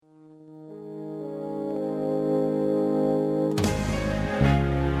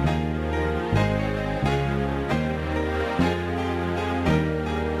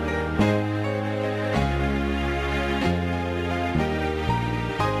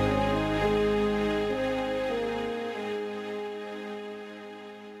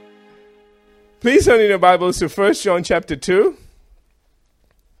Please turn in your Bibles to 1 John chapter 2.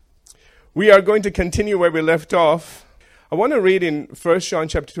 We are going to continue where we left off. I want to read in 1 John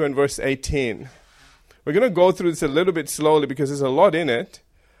chapter 2 and verse 18. We're going to go through this a little bit slowly because there's a lot in it.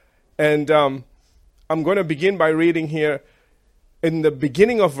 And I'm going to begin by reading here in the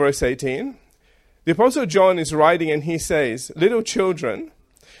beginning of verse 18. The Apostle John is writing and he says, "Little children."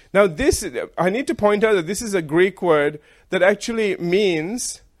 Now this, I need to point out that this is a Greek word that actually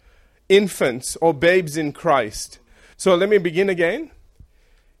means infants or babes in Christ. So let me begin again.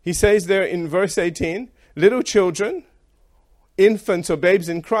 He says there in verse 18, "Little children, infants or babes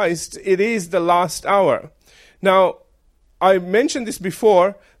in Christ, it is the last hour." Now, I mentioned this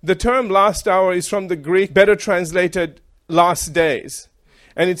before. The term last hour is from the Greek, better translated last days.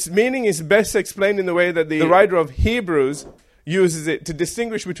 And its meaning is best explained in the way that the writer of Hebrews uses it to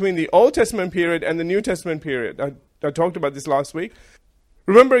distinguish between the Old Testament period and the New Testament period. I talked about this last week.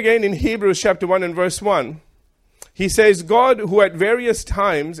 Remember again in Hebrews chapter 1 and verse 1, he says, "God, who at various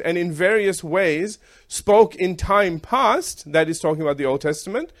times and in various ways spoke in time past," that is talking about the Old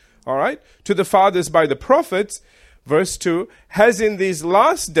Testament, all right, "to the fathers by the prophets," verse 2, "has in these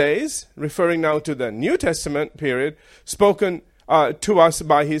last days," referring now to the New Testament period, "spoken to us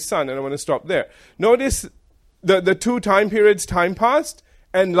by his Son." And I want to stop there. Notice the two time periods, time past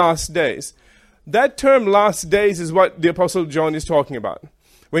and last days. That term last days is what the Apostle John is talking about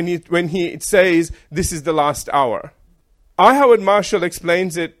when he says this is the last hour. I. Howard Marshall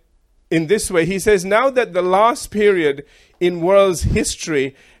explains it in this way. He says, "Now that the last period in world's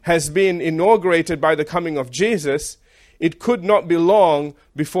history has been inaugurated by the coming of Jesus, it could not be long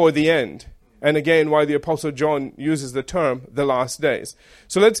before the end." And again, why the Apostle John uses the term the last days.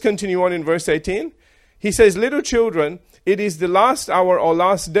 So let's continue on in verse 18. He says, "Little children, it is the last hour or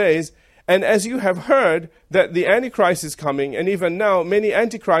last days, and as you have heard that the Antichrist is coming, and even now many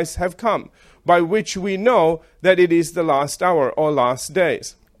Antichrists have come, by which we know that it is the last hour or last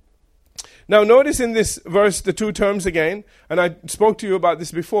days." Now notice in this verse the two terms again, and I spoke to you about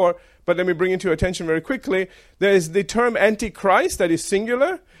this before, but let me bring it to your attention very quickly. There is the term Antichrist, that is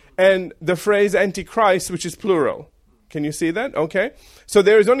singular, and the phrase Antichrist, which is plural. Can you see that? Okay. So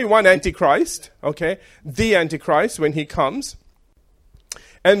there is only one Antichrist, okay, the Antichrist when he comes.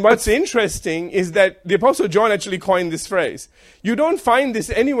 And what's interesting is that the Apostle John actually coined this phrase. You don't find this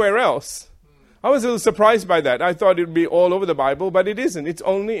anywhere else. I was a little surprised by that. I thought it would be all over the Bible, but it isn't. It's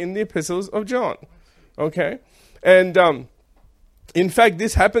only in the epistles of John. Okay? And in fact,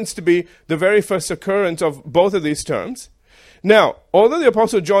 this happens to be the very first occurrence of both of these terms. Now, although the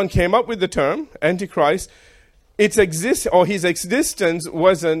Apostle John came up with the term Antichrist, his existence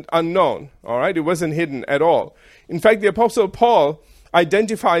wasn't unknown. All right? It wasn't hidden at all. In fact, the Apostle Paul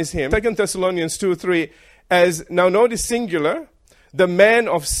identifies him, 2 Thessalonians 2:3, as, now notice singular, the man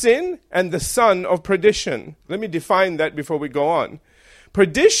of sin and the son of perdition. Let me define that before we go on.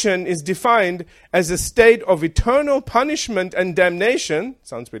 Perdition is defined as a state of eternal punishment and damnation.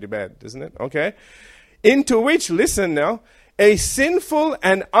 Sounds pretty bad, doesn't it? Okay. Into which, listen now, a sinful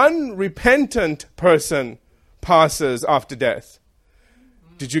and unrepentant person passes after death.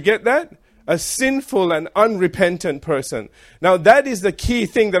 Did you get that? A sinful and unrepentant person. Now that is the key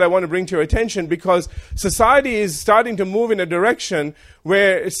thing that I want to bring to your attention, because society is starting to move in a direction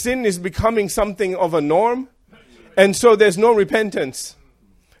where sin is becoming something of a norm, and so there's no repentance.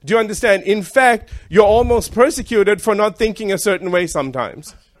 Do you understand? In fact, you're almost persecuted for not thinking a certain way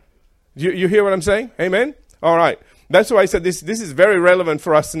sometimes. You hear what I'm saying? Amen? All right. That's why I said this is very relevant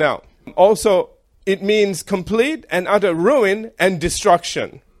for us now. Also, it means complete and utter ruin and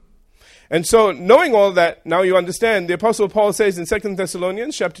destruction. And so, knowing all that, now you understand, the Apostle Paul says in 2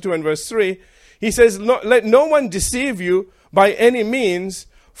 Thessalonians chapter 2 and verse 3, he says, "Let no one deceive you by any means,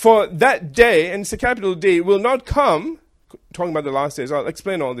 for that day," and it's a capital D, "will not come," talking about the last days, I'll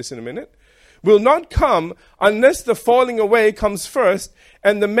explain all this in a minute, "will not come unless the falling away comes first,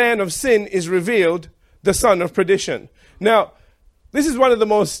 and the man of sin is revealed, the son of perdition." Now, this is one of the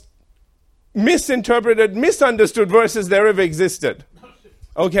most misinterpreted, misunderstood verses there ever existed.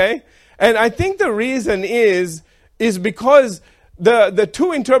 Okay? And I think the reason is because the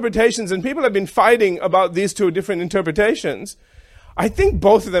two interpretations, and people have been fighting about these two different interpretations, I think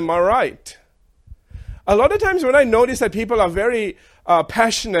both of them are right. A lot of times when I notice that people are very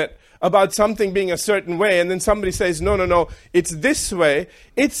passionate about something being a certain way, and then somebody says, no, it's this way,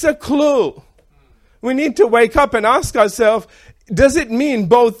 it's a clue. We need to wake up and ask ourselves, does it mean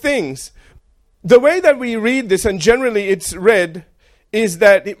both things? The way that we read this, and generally it's read, is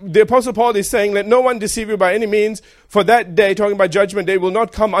that the Apostle Paul is saying, "Let no one deceive you by any means, for that day," talking about judgment day, "will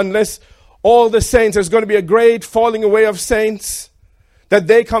not come unless all the saints," there's going to be a great falling away of saints. that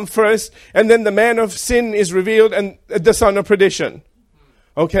they come first, and then the man of sin is revealed and the son of perdition.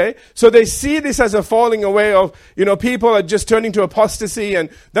 Okay? So they see this as a falling away of, people are just turning to apostasy, and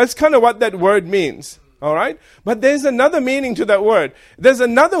that's kind of what that word means. All right? But there's another meaning to that word. There's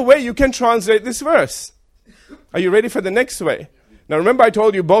another way you can translate this verse. Are you ready for the next way? Now remember I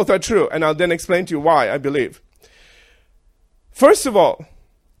told you both are true, and I'll then explain to you why I believe. First of all,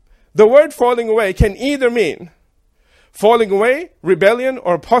 the word falling away can either mean falling away, rebellion,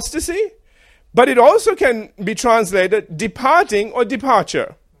 or apostasy, but it also can be translated departing or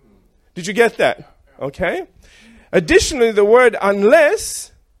departure. Did you get that? Okay. Additionally, the word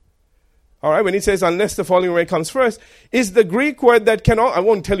unless, all right, when he says unless the falling away comes first, is the Greek word that I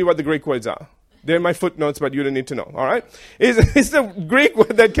won't tell you what the Greek words are. They're in my footnotes, but you don't need to know, all right? Is the Greek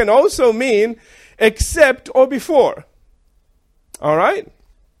word that can also mean except or before. All right?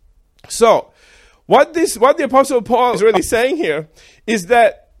 So, what the Apostle Paul is really saying here is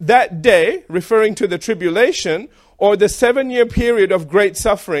that day, referring to the tribulation or the 7-year period of great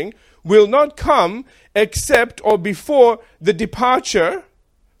suffering, will not come except or before the departure,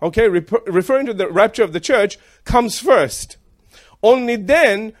 okay, referring to the rapture of the church, comes first. Only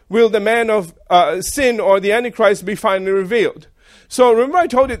then will the man of sin or the Antichrist be finally revealed. So remember I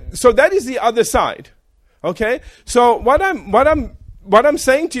told you, so that is the other side. Okay? So what I'm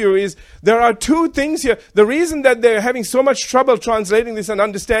saying to you is there are two things here. The reason that they're having so much trouble translating this and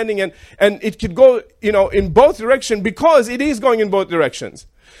understanding and it could go, in both directions, because it is going in both directions.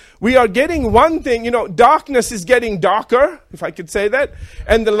 We are getting one thing, darkness is getting darker, if I could say that,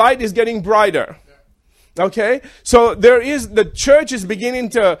 and the light is getting brighter. Okay? So the church is beginning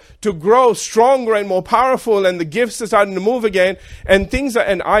to grow stronger and more powerful, and the gifts are starting to move again, and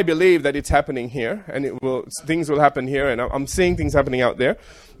and I believe that it's happening here, and things will happen here, and I'm seeing things happening out there.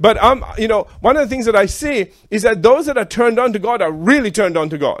 But one of the things that I see is that those that are turned on to God are really turned on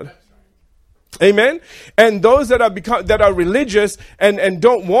to God. Amen? And those that are religious and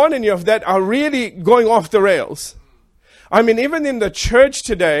don't want any of that are really going off the rails. I mean, even in the church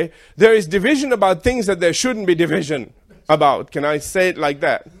today, there is division about things that there shouldn't be division about. Can I say it like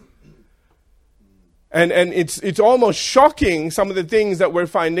that? And it's almost shocking, some of the things that we're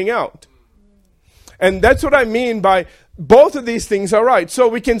finding out. And that's what I mean by both of these things are right. So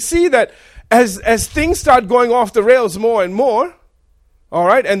we can see that as things start going off the rails more and more, all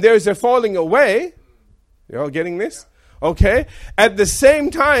right, and there's a falling away. You all getting this? Okay. At the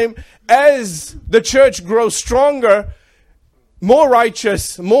same time, as the church grows stronger, more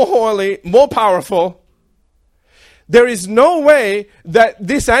righteous, more holy, more powerful, there is no way that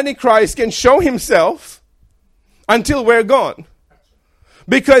this Antichrist can show himself until we're gone.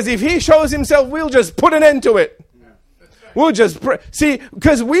 Because if he shows himself, we'll just put an end to it. We'll just pray. See,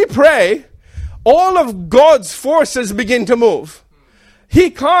 because we pray, all of God's forces begin to move. He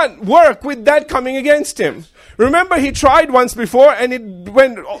can't work with that coming against him. Remember, he tried once before and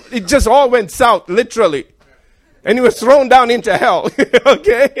it just all went south, literally. And he was thrown down into hell.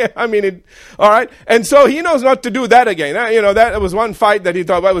 Okay? I mean, all right? And so he knows not to do that again. That was one fight that he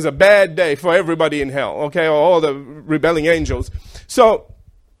thought, well, it was a bad day for everybody in hell. Okay? Or all the rebelling angels. So,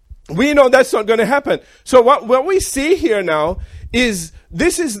 we know that's not going to happen. So what we see here now is,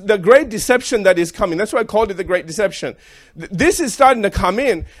 this is the great deception that is coming. That's why I called it the great deception. This is starting to come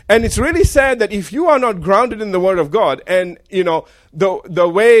in. And it's really sad that if you are not grounded in the Word of God, and, the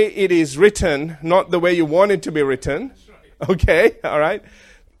way it is written, not the way you want it to be written, okay, all right,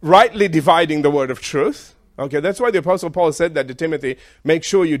 rightly dividing the word of truth, okay, that's why the Apostle Paul said that to Timothy, make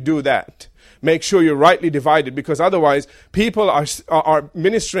sure you do that. Make sure you rightly divide it, because otherwise people are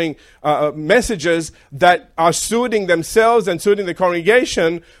ministering messages that are suiting themselves and suiting the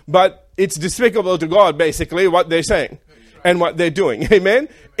congregation, but it's despicable to God, basically, what they're saying and what they're doing. Amen?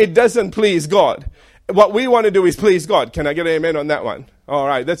 It doesn't please God. What we want to do is please God. Can I get an amen on that one? All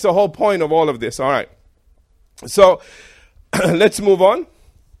right. That's the whole point of all of this. All right. So, let's move on.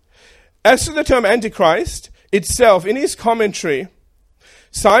 As to the term Antichrist itself, in his commentary,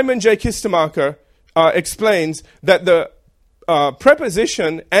 Simon J. Kistemaker explains that the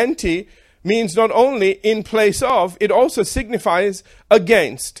preposition anti means not only in place of, it also signifies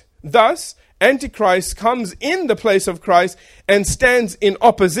against. Thus, Antichrist comes in the place of Christ and stands in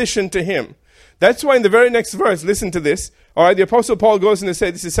opposition to him. That's why in the very next verse, listen to this. All right, the Apostle Paul goes on to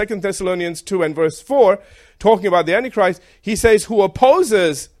say, this is 2 Thessalonians 2 and verse 4, talking about the Antichrist. He says, who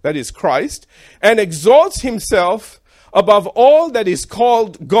opposes, that is Christ, and exalts himself above all that is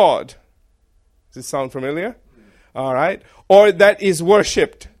called God. Does this sound familiar? All right. Or that is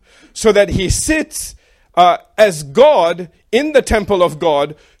worshipped. So that he sits as God in the temple of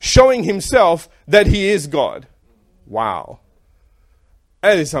God, showing himself that he is God. Wow.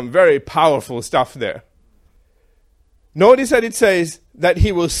 That is some very powerful stuff there. Notice that it says that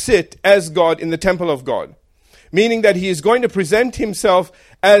he will sit as God in the temple of God, meaning that he is going to present himself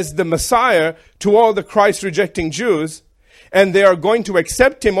as the Messiah to all the Christ-rejecting Jews, and they are going to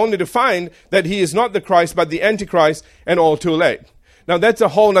accept him only to find that he is not the Christ but the Antichrist, and all too late. Now that's a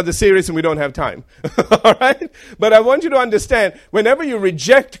whole other series and we don't have time. All right? But I want you to understand, whenever you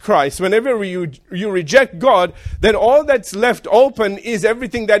reject Christ, whenever you reject God, then all that's left open is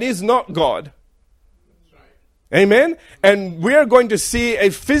everything that is not God. Amen? And we are going to see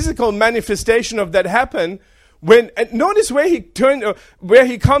a physical manifestation of that happen when, notice where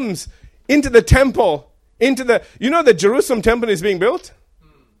he comes into the temple, the Jerusalem temple is being built?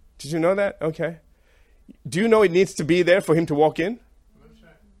 Did you know that? Okay. Do you know it needs to be there for him to walk in?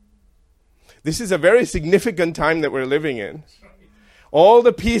 This is a very significant time that we're living in. All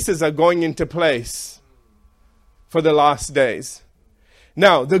the pieces are going into place for the last days.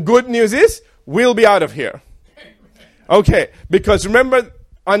 Now, the good news is, we'll be out of here. Okay, because remember,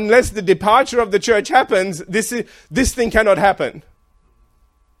 unless the departure of the church happens, this thing cannot happen.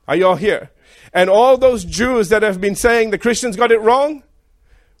 Are you all here? And all those Jews that have been saying the Christians got it wrong,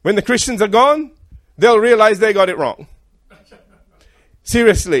 when the Christians are gone, they'll realize they got it wrong.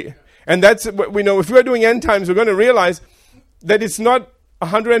 Seriously. And that's what we know. If we're doing end times, we're going to realize that it's not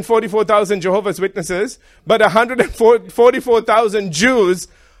 144,000 Jehovah's Witnesses, but 144,000 Jews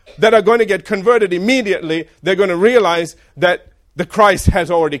that are going to get converted immediately. They're going to realize that the Christ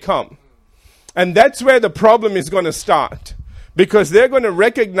has already come. And that's where the problem is going to start. Because they're going to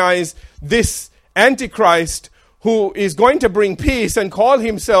recognize this Antichrist who is going to bring peace and call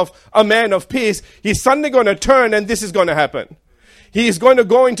himself a man of peace. He's suddenly going to turn and this is going to happen. He's going to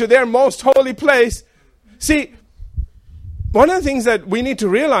go into their most holy place. See, one of the things that we need to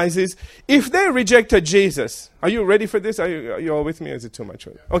realize is, if they rejected Jesus, are you ready for this? Are you all with me? Or is it too much?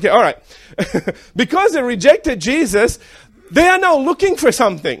 Okay, all right. Because they rejected Jesus, they are now looking for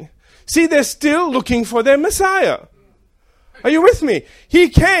something. See, they're still looking for their Messiah. Are you with me? He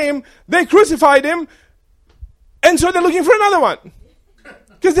came, they crucified him, and so they're looking for another one.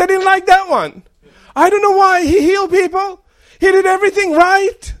 Because they didn't like that one. I don't know why. He healed people. He did everything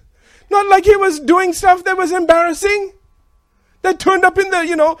right. Not like he was doing stuff that was embarrassing. That turned up in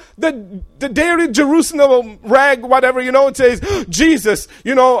the Dairy Jerusalem rag, whatever, it says, Jesus,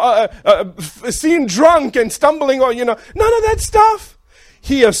 seen drunk and stumbling on, none of that stuff.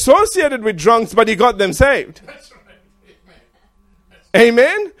 He associated with drunks, but he got them saved. That's right.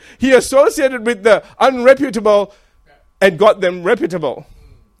 Amen? He associated with the unreputable and got them reputable.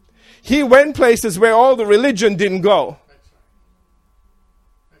 He went places where all the religion didn't go.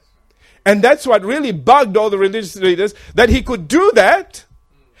 And that's what really bugged all the religious leaders, that he could do that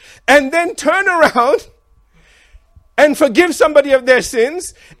and then turn around and forgive somebody of their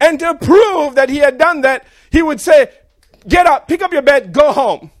sins, and to prove that he had done that, he would say, get up, pick up your bed, go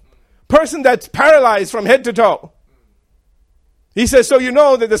home. Person that's paralyzed from head to toe. He says, so you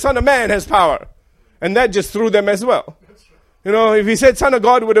know that the Son of Man has power. And that just threw them as well. If he said Son of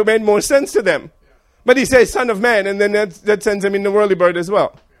God, it would have made more sense to them. But he says Son of Man, and then that sends him in the whirly bird as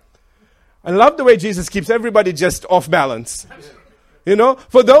well. I love the way Jesus keeps everybody just off balance.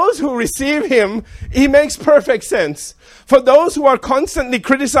 For those who receive him, he makes perfect sense. For those who are constantly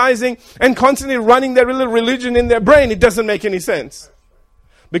criticizing and constantly running their little religion in their brain, it doesn't make any sense.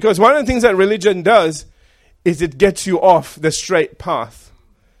 Because one of the things that religion does is it gets you off the straight path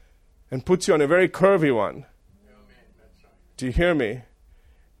and puts you on a very curvy one. Do you hear me?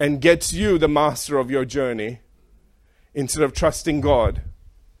 And gets you the master of your journey instead of trusting God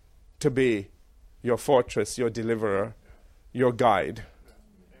to be your fortress, your deliverer, your guide.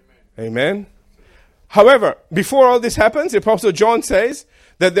 Amen? However, before all this happens, the Apostle John says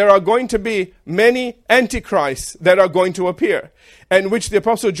that there are going to be many antichrists that are going to appear, and which the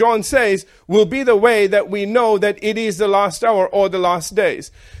Apostle John says will be the way that we know that it is the last hour or the last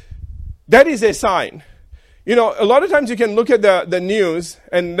days. That is a sign. A lot of times you can look at the news,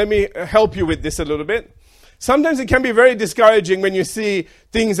 and let me help you with this a little bit. Sometimes it can be very discouraging when you see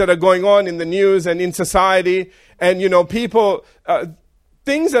things that are going on in the news and in society, and people,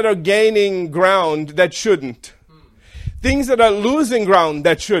 things that are gaining ground that shouldn't. Things that are losing ground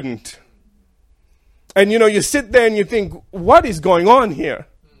that shouldn't. And you sit there and you think, what is going on here?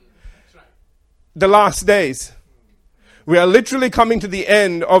 The last days. We are literally coming to the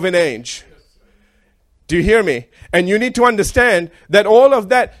end of an age. Do you hear me? And you need to understand that all of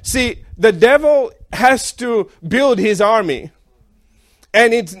that, see, the devil has to build his army.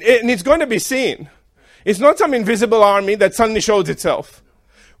 And it's going to be seen. It's not some invisible army that suddenly shows itself.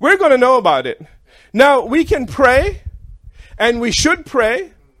 We're going to know about it. Now, we can pray and we should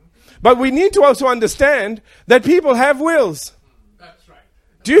pray, but we need to also understand that people have wills. That's right.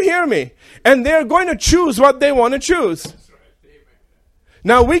 Do you hear me? And they're going to choose what they want to choose. That's right. Amen.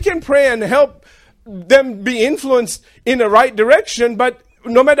 Now, we can pray and help them be influenced in the right direction, but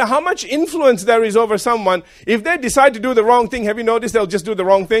no matter how much influence there is over someone, if they decide to do the wrong thing, have you noticed they'll just do the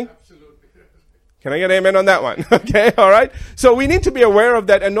wrong thing? Absolutely. Can I get amen on that one? Okay, all right. So we need to be aware of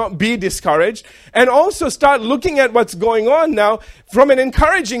that and not be discouraged, and also start looking at what's going on now from an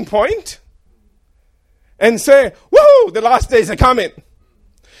encouraging point and say, woohoo, the last days are coming.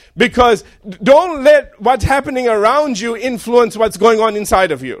 Because don't let what's happening around you influence what's going on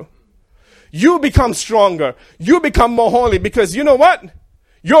inside of you. You become stronger. You become more holy, because you know what?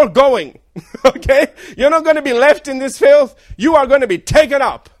 You're going. Okay? You're not going to be left in this filth. You are going to be taken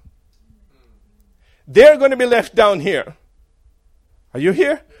up. They're going to be left down here. Are you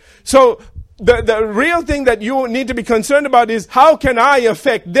here? So the real thing that you need to be concerned about is, how can I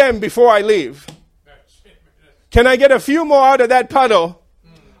affect them before I leave? Can I get a few more out of that puddle,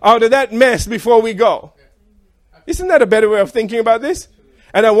 out of that mess before we go? Isn't that a better way of thinking about this?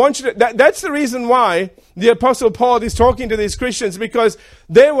 And I want you to, that's the reason why the Apostle Paul is talking to these Christians, because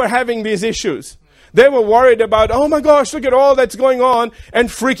they were having these issues. They were worried about, oh my gosh, look at all that's going on, and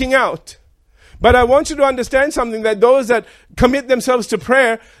freaking out. But I want you to understand something, that those that commit themselves to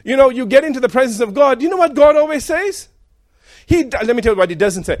prayer, you get into the presence of God. You know what God always says? Let me tell you what he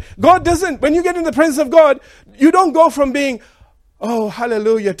doesn't say. God doesn't, when you get in the presence of God, you don't go from being, oh,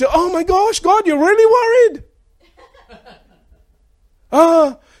 hallelujah, to, oh my gosh, God, you're really worried.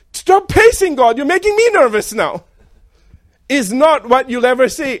 Stop pacing, God. You're making me nervous now. Is not what you'll ever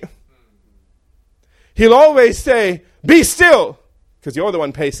see. He'll always say, be still, because you're the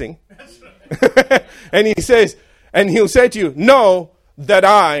one pacing. And he says, and he'll say to you, know that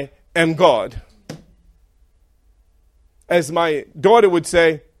I am God. As my daughter would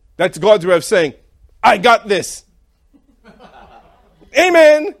say, that's God's way of saying, I got this.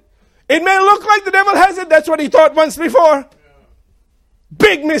 Amen. It may look like the devil has it. That's what he thought once before.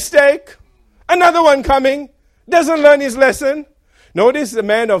 Big mistake. Another one coming. Doesn't learn his lesson. Notice the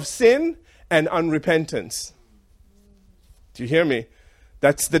man of sin and unrepentance. Do you hear me?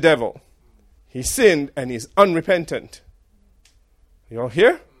 That's the devil. He sinned and he's unrepentant. You all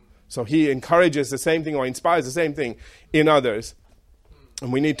hear? So he encourages the same thing, or inspires the same thing in others.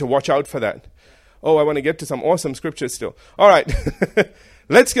 And we need to watch out for that. Oh, I want to get to some awesome scriptures still. All right.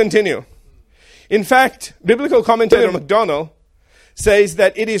 Let's continue. In fact, biblical commentator MacDonald says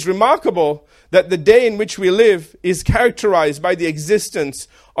that it is remarkable that the day in which we live is characterized by the existence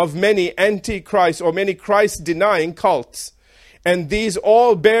of many antichrist or many Christ-denying cults. And these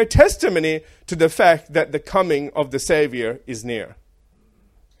all bear testimony to the fact that the coming of the Savior is near.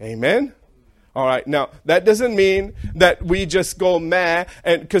 Amen? All right, now, that doesn't mean that we just go mad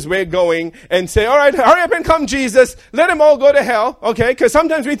because we're going and say, all right, hurry up and come, Jesus. Let them all go to hell, okay? Because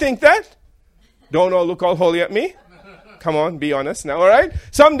sometimes we think that. Don't all look all holy at me. Come on, be honest now, all right?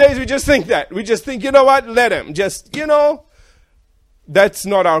 Some days we just think that. We just think, you know what, let them. Just, that's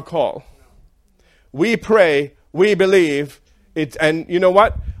not our call. We pray, we believe, and you know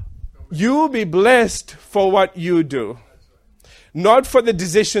what? You be blessed for what you do. Not for the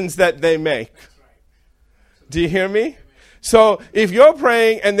decisions that they make. Do you hear me? So if you're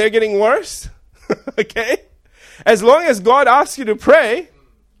praying and they're getting worse, okay? As long as God asks you to pray,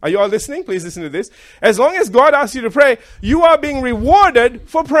 are you all listening? Please listen to this. As long as God asks you to pray, you are being rewarded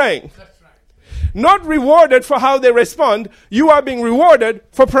for praying. Not rewarded for how they respond. You are being rewarded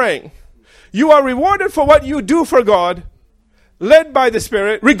for praying. You are rewarded for what you do for God, led by the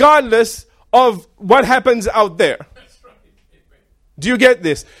Spirit, regardless of what happens out there. Do you get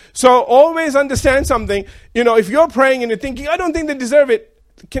this? So always understand something. If you're praying and you're thinking, I don't think they deserve it.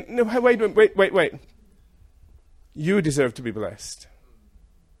 Wait. You deserve to be blessed.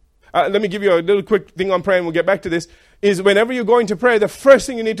 Let me give you a little quick thing on prayer, and we'll get back to this. Is whenever you're going to pray, the first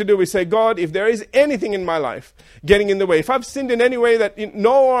thing you need to do is say, God, if there is anything in my life getting in the way, if I've sinned in any way that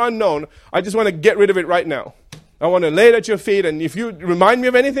known or unknown, I just want to get rid of it right now. I want to lay it at your feet, and if you remind me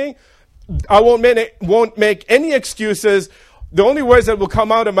of anything, I won't make any excuses. The only words that will come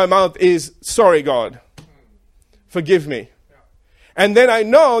out of my mouth is, sorry, God. Forgive me. Yeah. And then I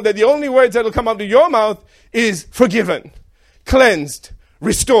know that the only words that will come out of your mouth is forgiven, cleansed,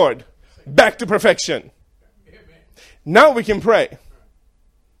 restored, back to perfection. Amen. Now we can pray.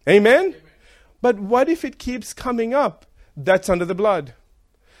 Amen? Amen? But what if it keeps coming up? That's under the blood.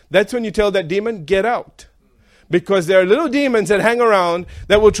 That's when you tell that demon, get out. Because there are little demons that hang around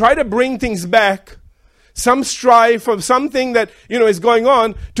that will try to bring things back some strife or something that, is going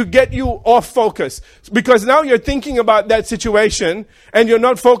on to get you off focus. Because now you're thinking about that situation and you're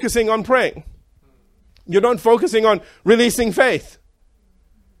not focusing on praying. You're not focusing on releasing faith.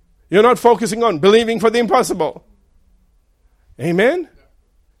 You're not focusing on believing for the impossible. Amen?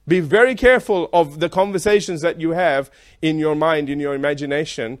 Be very careful of the conversations that you have in your mind, in your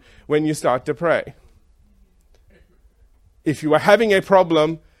imagination, when you start to pray. If you are having a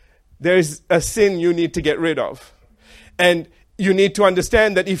problem, there's a sin you need to get rid of. And you need to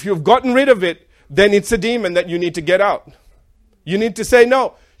understand that if you've gotten rid of it, then it's a demon that you need to get out. You need to say,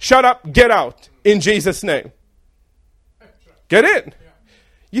 no, shut up, get out, in Jesus' name. Get it?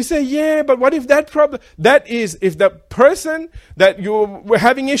 You say, yeah, but what if that problem, that is, if the person that you were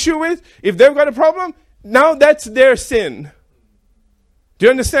having issue with, if they've got a problem, now that's their sin. Do you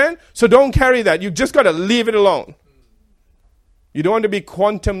understand? So don't carry that. You've just got to leave it alone. You don't want to be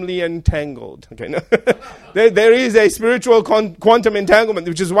quantumly entangled. Okay, no. there is a spiritual quantum entanglement,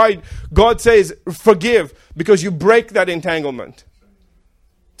 which is why God says, forgive, because you break that entanglement.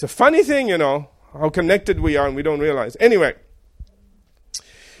 It's a funny thing, how connected we are and we don't realize. Anyway.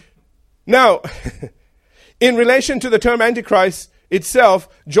 Now, in relation to the term Antichrist itself,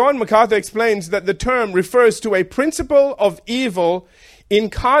 John MacArthur explains that the term refers to a principle of evil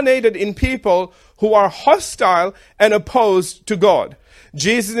incarnated in people who are hostile and opposed to God.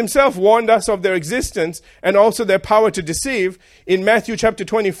 Jesus himself warned us of their existence and also their power to deceive in Matthew chapter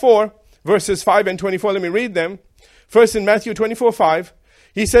 24, verses 5 and 24. Let me read them. First in Matthew 24:5,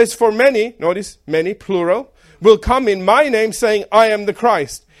 he says, for many, notice, many, plural, will come in my name saying, I am the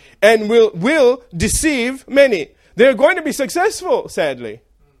Christ, and will deceive many. They're going to be successful, sadly.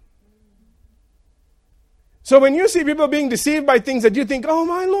 So when you see people being deceived by things that you think, oh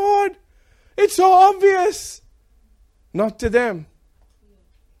my Lord, it's so obvious. Not to them.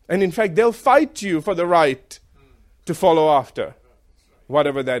 And in fact, they'll fight you for the right to follow after,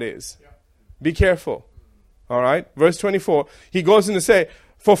 whatever that is. Be careful. All right? Verse 24, he goes on to say,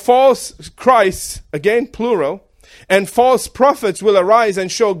 for false Christs, again plural, and false prophets will arise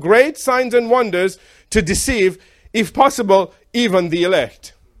and show great signs and wonders to deceive, if possible, even the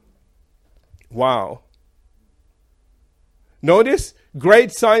elect. Wow. Notice,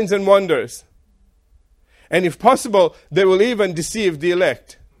 great signs and wonders. And if possible, they will even deceive the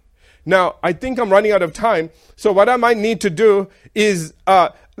elect. Now, I think I'm running out of time. So what I might need to do is,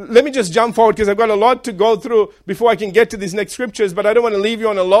 let me just jump forward because I've got a lot to go through before I can get to these next scriptures. But I don't want to leave you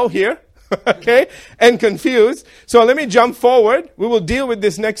on a low here. Okay, and confused. So let me jump forward. We will deal with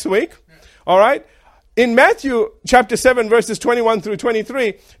this next week. All right. In Matthew chapter 7, verses 21 through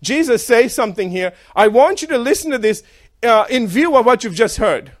 23, Jesus says something here. I want you to listen to this in view of what you've just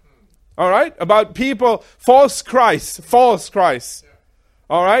heard. All right, about people, false Christs.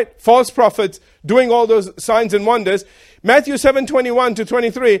 All right, false prophets doing all those signs and wonders. Matthew 7:21 to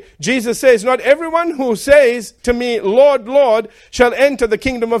 23, Jesus says, not everyone who says to me, Lord, Lord, shall enter the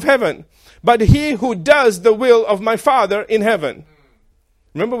kingdom of heaven, but he who does the will of my Father in heaven.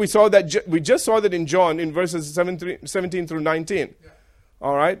 Remember, we just saw that in John in verses 17 through 19.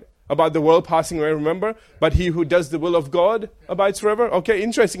 All right, about the world passing away, remember? But he who does the will of God abides forever. Okay,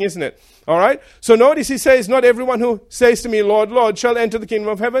 interesting, isn't it? All right, so notice he says, not everyone who says to me, Lord, Lord, shall enter the kingdom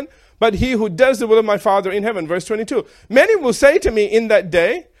of heaven, but he who does the will of my Father in heaven. Verse 22. Many will say to me in that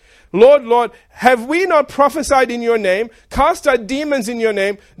day, Lord, Lord, have we not prophesied in your name, cast out demons in your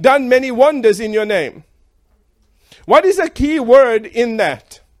name, done many wonders in your name? What is a key word in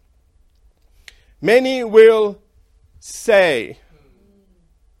that? Many will say.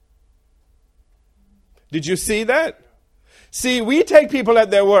 Did you see that? See, we take people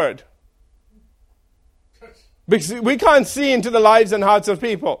at their word. Because we can't see into the lives and hearts of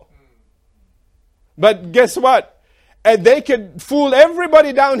people. But guess what? They could fool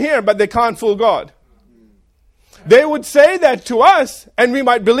everybody down here, but they can't fool God. They would say that to us, and we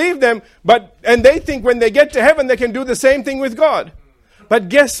might believe them, and they think when they get to heaven, they can do the same thing with God. But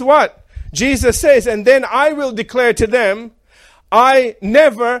guess what? Jesus says, and then I will declare to them, I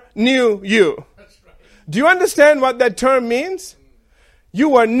never knew you. Do you understand what that term means? You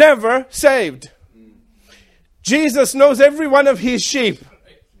were never saved. Jesus knows every one of his sheep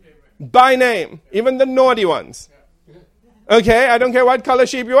by name, even the naughty ones. Okay, I don't care what color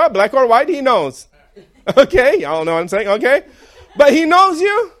sheep you are, black or white, he knows. Okay, y'all know what I'm saying, okay? But he knows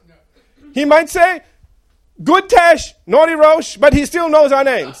you. He might say, good Tesh, naughty Roche, but he still knows our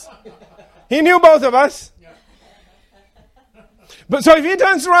names. He knew both of us. But so if he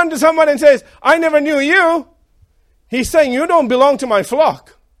turns around to someone and says, I never knew you, he's saying, you don't belong to my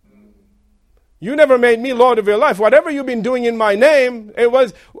flock. You never made me Lord of your life. Whatever you've been doing in my name,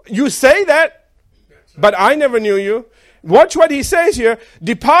 you say that, but I never knew you. Watch what he says here.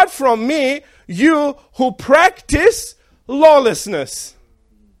 Depart from me, you who practice lawlessness.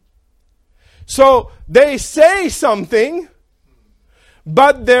 So they say something,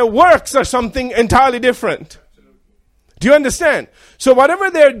 but their works are something entirely different. Do you understand? So whatever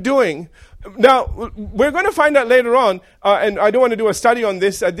they're doing, now we're going to find out later on, and I don't want to do a study on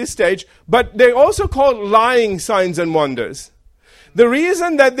this at this stage, but they're also called lying signs and wonders. The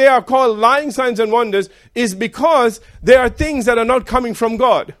reason that they are called lying signs and wonders is because they are things that are not coming from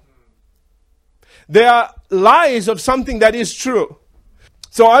God. They are lies of something that is true.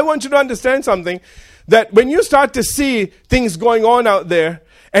 So I want you to understand something, that when you start to see things going on out there,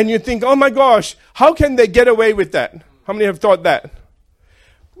 and you think, oh my gosh, how can they get away with that? How many have thought that?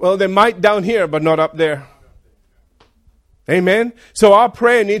 Well, they might down here, but not up there. Amen? So our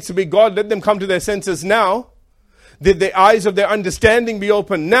prayer needs to be, God, let them come to their senses now. That the eyes of their understanding be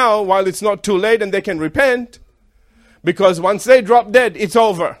open now, while it's not too late and they can repent. Because once they drop dead, it's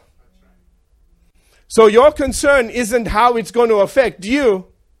over. So your concern isn't how it's going to affect you,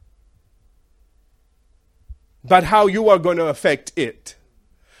 but how you are going to affect it.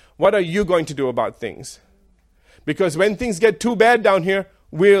 What are you going to do about things? Because when things get too bad down here,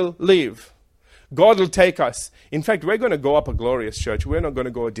 we'll leave. God will take us. In fact, we're going to go up a glorious church. We're not going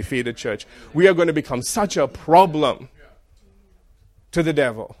to go a defeated church. We are going to become such a problem to the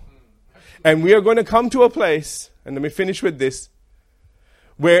devil. And we are going to come to a place, and let me finish with this,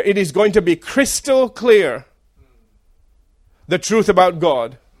 where it is going to be crystal clear the truth about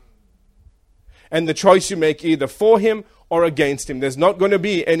God. And the choice you make either for him or against him. There's not going to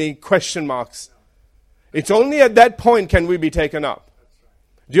be any question marks. It's only at that point can we be taken up.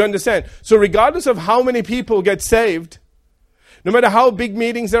 Do you understand? So regardless of how many people get saved, no matter how big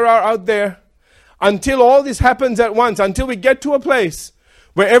meetings there are out there, until all this happens at once, until we get to a place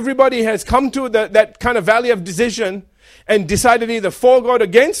where everybody has come to that kind of valley of decision and decided either for God or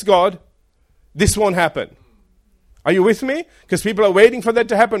against God, this won't happen. Are you with me? Because people are waiting for that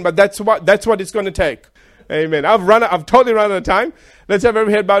to happen, but that's what it's going to take. Amen. I've totally run out of time. Let's have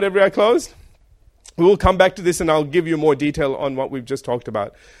every head bowed, every eye closed. We will come back to this and I'll give you more detail on what we've just talked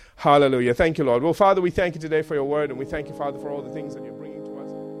about. Hallelujah. Thank you, Lord. Well, Father, we thank you today for your word, and we thank you, Father, for all the things that you're bringing.